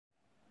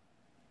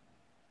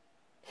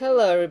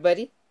Hello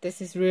everybody,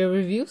 this is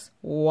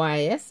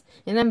ReviewsYS,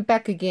 and I'm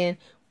back again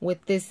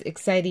with this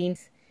exciting,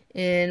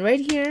 and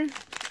right here,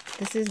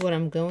 this is what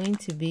I'm going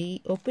to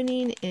be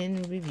opening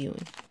and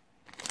reviewing.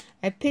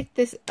 I picked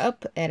this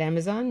up at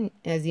Amazon.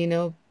 As you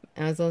know,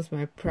 Amazon's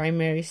my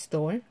primary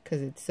store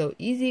because it's so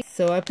easy.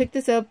 So I picked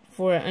this up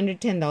for under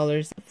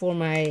 $10 for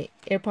my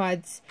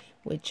AirPods,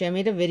 which I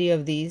made a video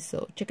of these,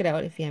 so check it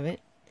out if you haven't.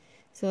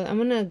 So I'm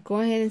gonna go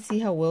ahead and see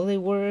how well they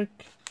work,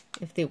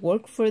 if they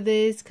work for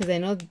this, because I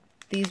know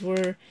these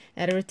were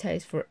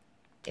advertised for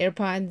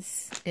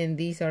AirPods, and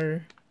these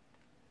are,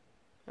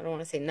 I don't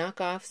want to say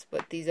knockoffs,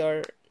 but these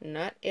are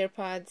not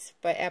AirPods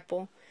by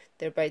Apple.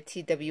 They're by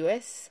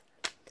TWS.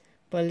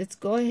 But let's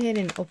go ahead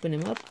and open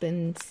them up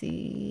and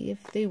see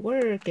if they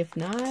work. If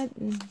not,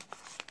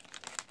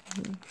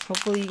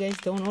 hopefully you guys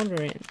don't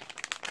order it.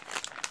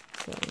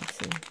 So let's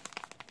see.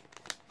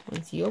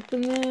 Once you open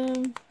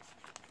them,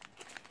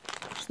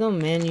 there's no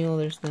manual,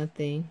 there's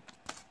nothing.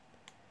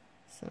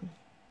 So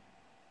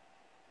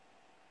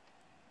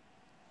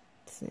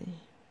see.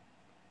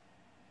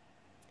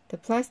 The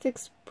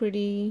plastic's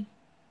pretty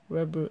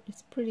rubber,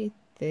 it's pretty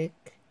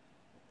thick.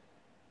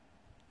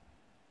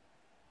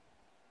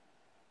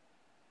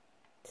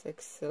 It's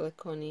like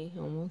silicone-y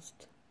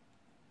almost.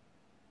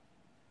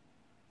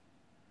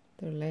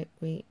 They're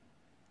lightweight.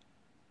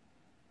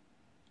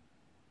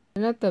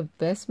 They're not the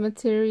best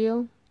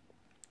material,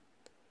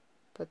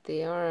 but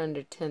they are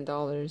under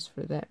 $10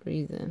 for that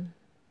reason.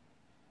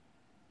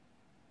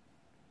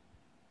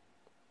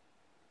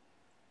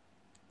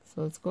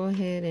 So let's go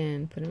ahead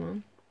and put them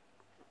on.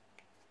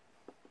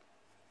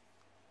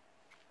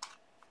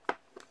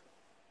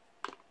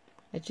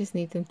 I just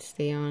need them to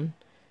stay on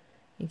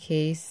in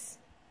case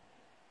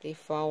they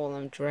fall while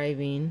I'm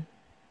driving.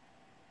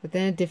 But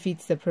then it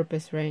defeats the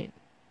purpose, right?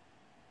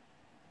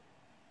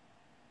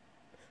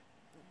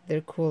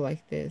 They're cool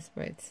like this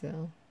by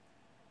itself.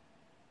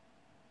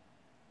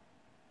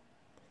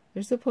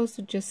 They're supposed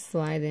to just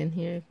slide in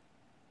here.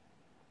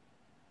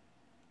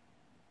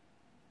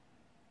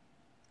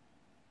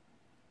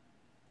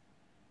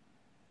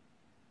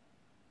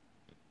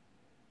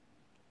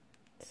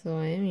 So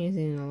I am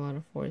using a lot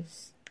of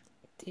force.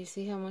 Do you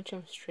see how much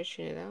I'm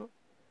stretching it out?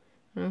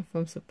 I don't know if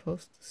I'm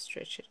supposed to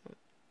stretch it out.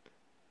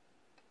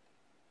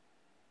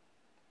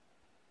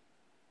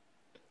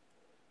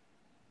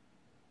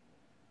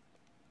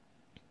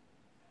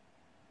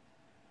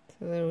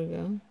 So there we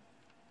go.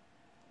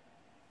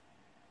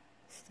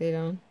 Stayed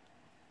on.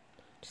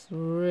 Just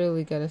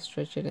really gotta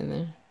stretch it in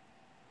there.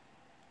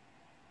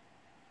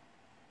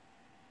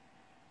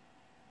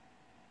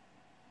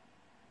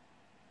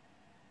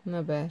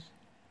 Not bad.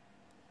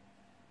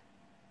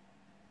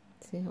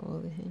 See how well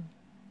they hang.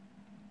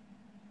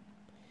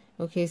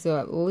 Okay, so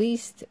at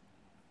least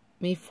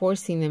me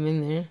forcing them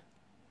in there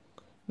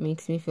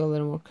makes me feel a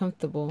little more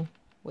comfortable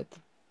with the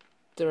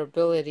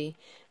durability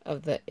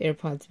of the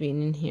AirPods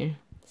being in here.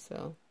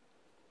 So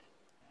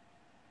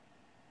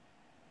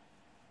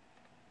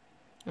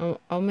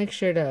I'll make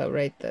sure to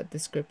write the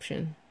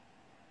description.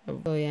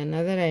 So yeah,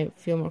 now that I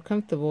feel more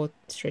comfortable with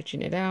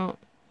stretching it out,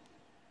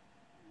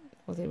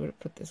 I was able to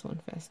put this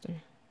one faster.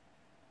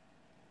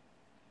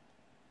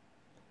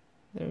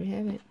 There we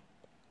have it.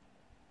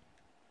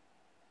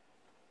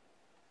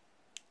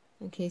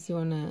 In case you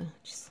want to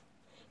just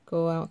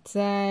go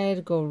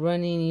outside, go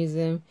running, use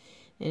them,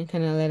 and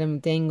kind of let them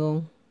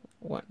dangle,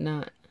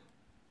 whatnot.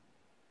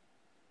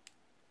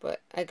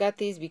 But I got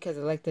these because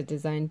I like the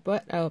design,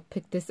 but I'll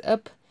pick this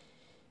up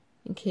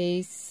in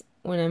case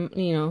when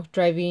I'm,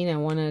 driving, I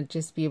want to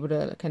just be able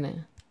to kind of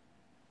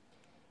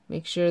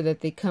make sure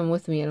that they come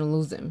with me. I don't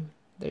lose them.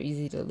 They're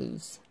easy to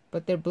lose.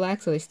 But they're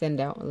black, so they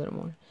stand out a little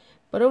more.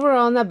 But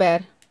overall, not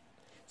bad.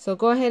 So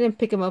go ahead and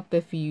pick them up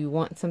if you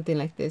want something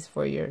like this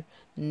for your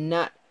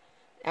not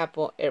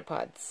Apple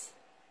AirPods.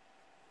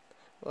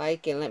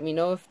 Like and let me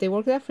know if they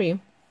work out for you.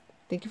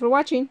 Thank you for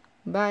watching.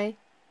 Bye.